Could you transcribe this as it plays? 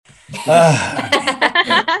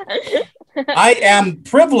I am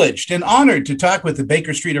privileged and honored to talk with the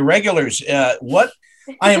Baker Street Irregulars.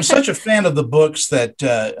 I am such a fan of the books that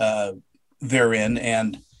they're in,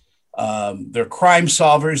 and they're crime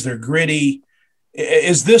solvers. They're gritty.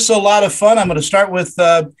 Is this a lot of fun? I'm going to start with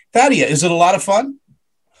Thaddea. Is it a lot of fun?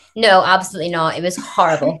 No, absolutely not. It was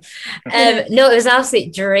horrible. No, it was an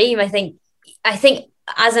absolute dream. I think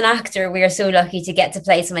as an actor, we are so lucky to get to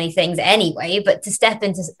play so many things anyway, but to step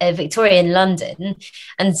into Victorian London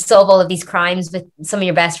and solve all of these crimes with some of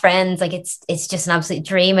your best friends, like it's just an absolute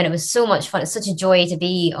dream. And it was so much fun. It's such a joy to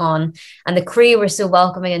be on. And the crew were so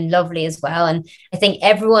welcoming and lovely as well. And I think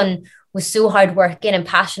everyone was so hardworking and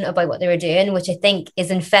passionate about what they were doing, which I think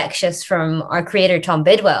is infectious from our creator, Tom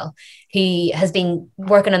Bidwell, who has been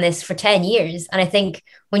working on this for 10 years. And I think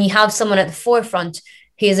when you have someone at the forefront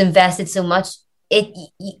who has invested so much,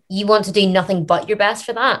 you want to do nothing but your best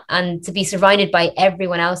for that, and to be surrounded by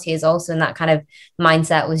everyone else who is also in that kind of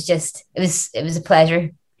mindset was just it was a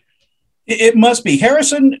pleasure. It must be.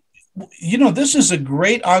 Harrison, this is a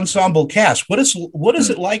great ensemble cast. What is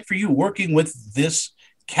it like for you working with this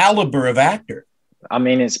caliber of actor? I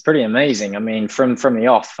mean, it's pretty amazing. I mean, from the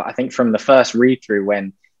off, I think from the first read through,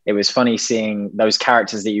 when it was funny seeing those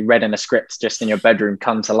characters that you read in a script just in your bedroom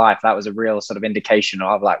come to life, that was a real sort of indication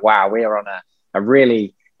of like, wow, we are on a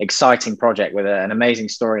really exciting project with an amazing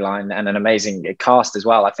storyline and an amazing cast as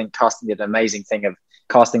well. I think casting did an amazing thing of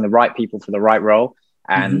casting the right people for the right role.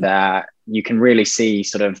 And you can really see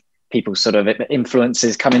sort of people's sort of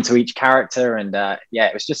influences come into each character. And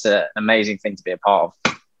it was just an amazing thing to be a part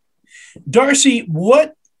of. Darci,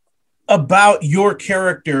 what about your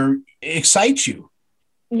character excites you?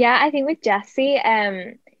 Yeah, I think with Jessie,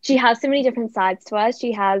 she has so many different sides to her.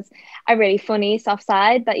 She has a really funny soft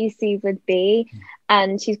side that you see with B,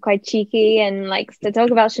 and she's quite cheeky and likes to talk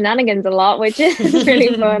about shenanigans a lot, which is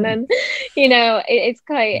really fun. And it's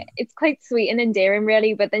quite sweet and endearing,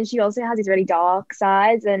 really. But then she also has these really dark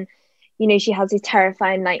sides, and she has these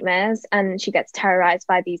terrifying nightmares, and she gets terrorized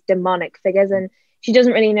by these demonic figures, and she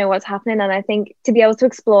doesn't really know what's happening. And I think to be able to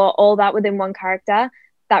explore all that within one character,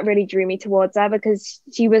 that really drew me towards her, because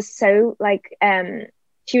she was so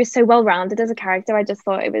she was so well-rounded as a character. I just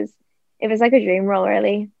thought it was like a dream role,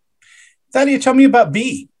 really. Thaddea, tell me about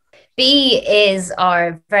B. B is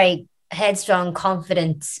our very headstrong,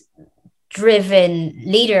 confident, driven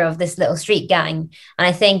leader of this little street gang. And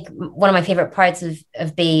I think one of my favorite parts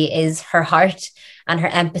of B is her heart and her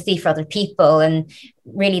empathy for other people, and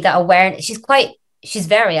really that awareness. She's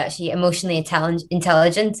very actually emotionally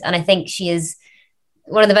intelligent. And I think she is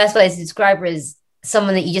one of the best ways to describe her is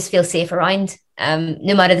someone that you just feel safe around.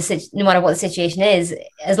 No matter what the situation is,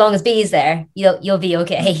 as long as B is there, you'll be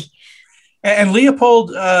okay. And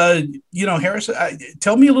Leopold, Harrison,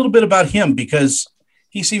 tell me a little bit about him, because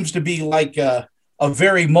he seems to be like a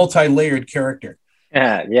very multi-layered character.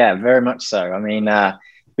 Yeah, very much so. I mean,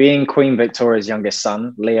 being Queen Victoria's youngest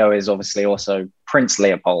son, Leo is obviously also Prince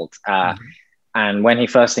Leopold. And when he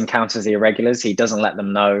first encounters the Irregulars, he doesn't let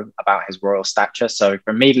them know about his royal stature. So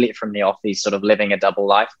immediately from the off, he's sort of living a double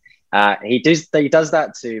life. He does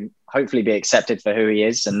that to hopefully be accepted for who he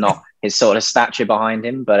is and not his sort of stature behind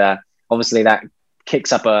him. But obviously that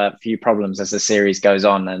kicks up a few problems as the series goes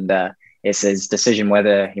on, and it's his decision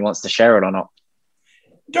whether he wants to share it or not.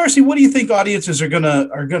 Darci, what do you think audiences are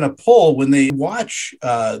gonna pull when they watch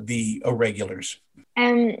the Irregulars?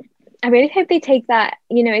 I really hope they take that.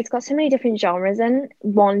 It's got so many different genres in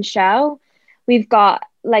one show. We've got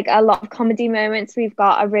like a lot of comedy moments. We've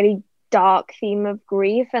got a really dark theme of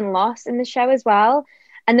grief and loss in the show as well.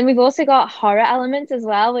 And then we've also got horror elements as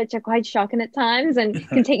well, which are quite shocking at times and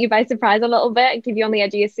can take you by surprise a little bit and keep you on the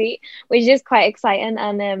edge of your seat, which is quite exciting.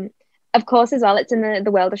 And of course, as well, it's in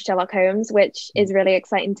the world of Sherlock Holmes, which is really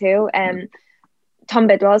exciting too. Tom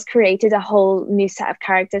Bidwell has created a whole new set of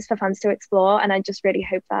characters for fans to explore, and I just really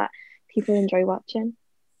hope that people enjoy watching.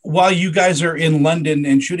 While you guys are in London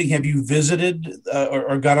and shooting, have you visited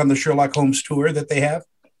or got on the Sherlock Holmes tour that they have?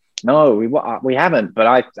 No, we haven't,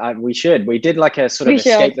 but we should. We did like a sort of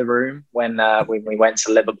escape the room when we went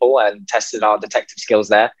to Liverpool and tested our detective skills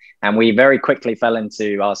there, and we very quickly fell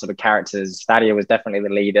into our sort of characters. Thaddea was definitely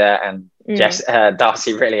the leader, and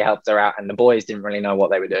Darci really helped her out, and the boys didn't really know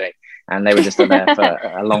what they were doing, and they were just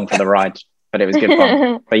there along for the ride. But it was good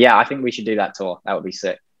fun. But yeah, I think we should do that tour. That would be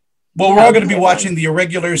sick. Well, we're all going to be watching The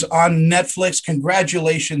Irregulars on Netflix.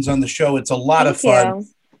 Congratulations on the show. It's a lot of fun.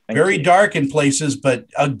 Very dark in places, but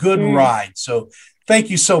a good ride. So thank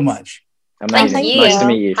you so much. Amazing. Thank you. Nice to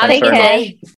meet you. Thanks very much.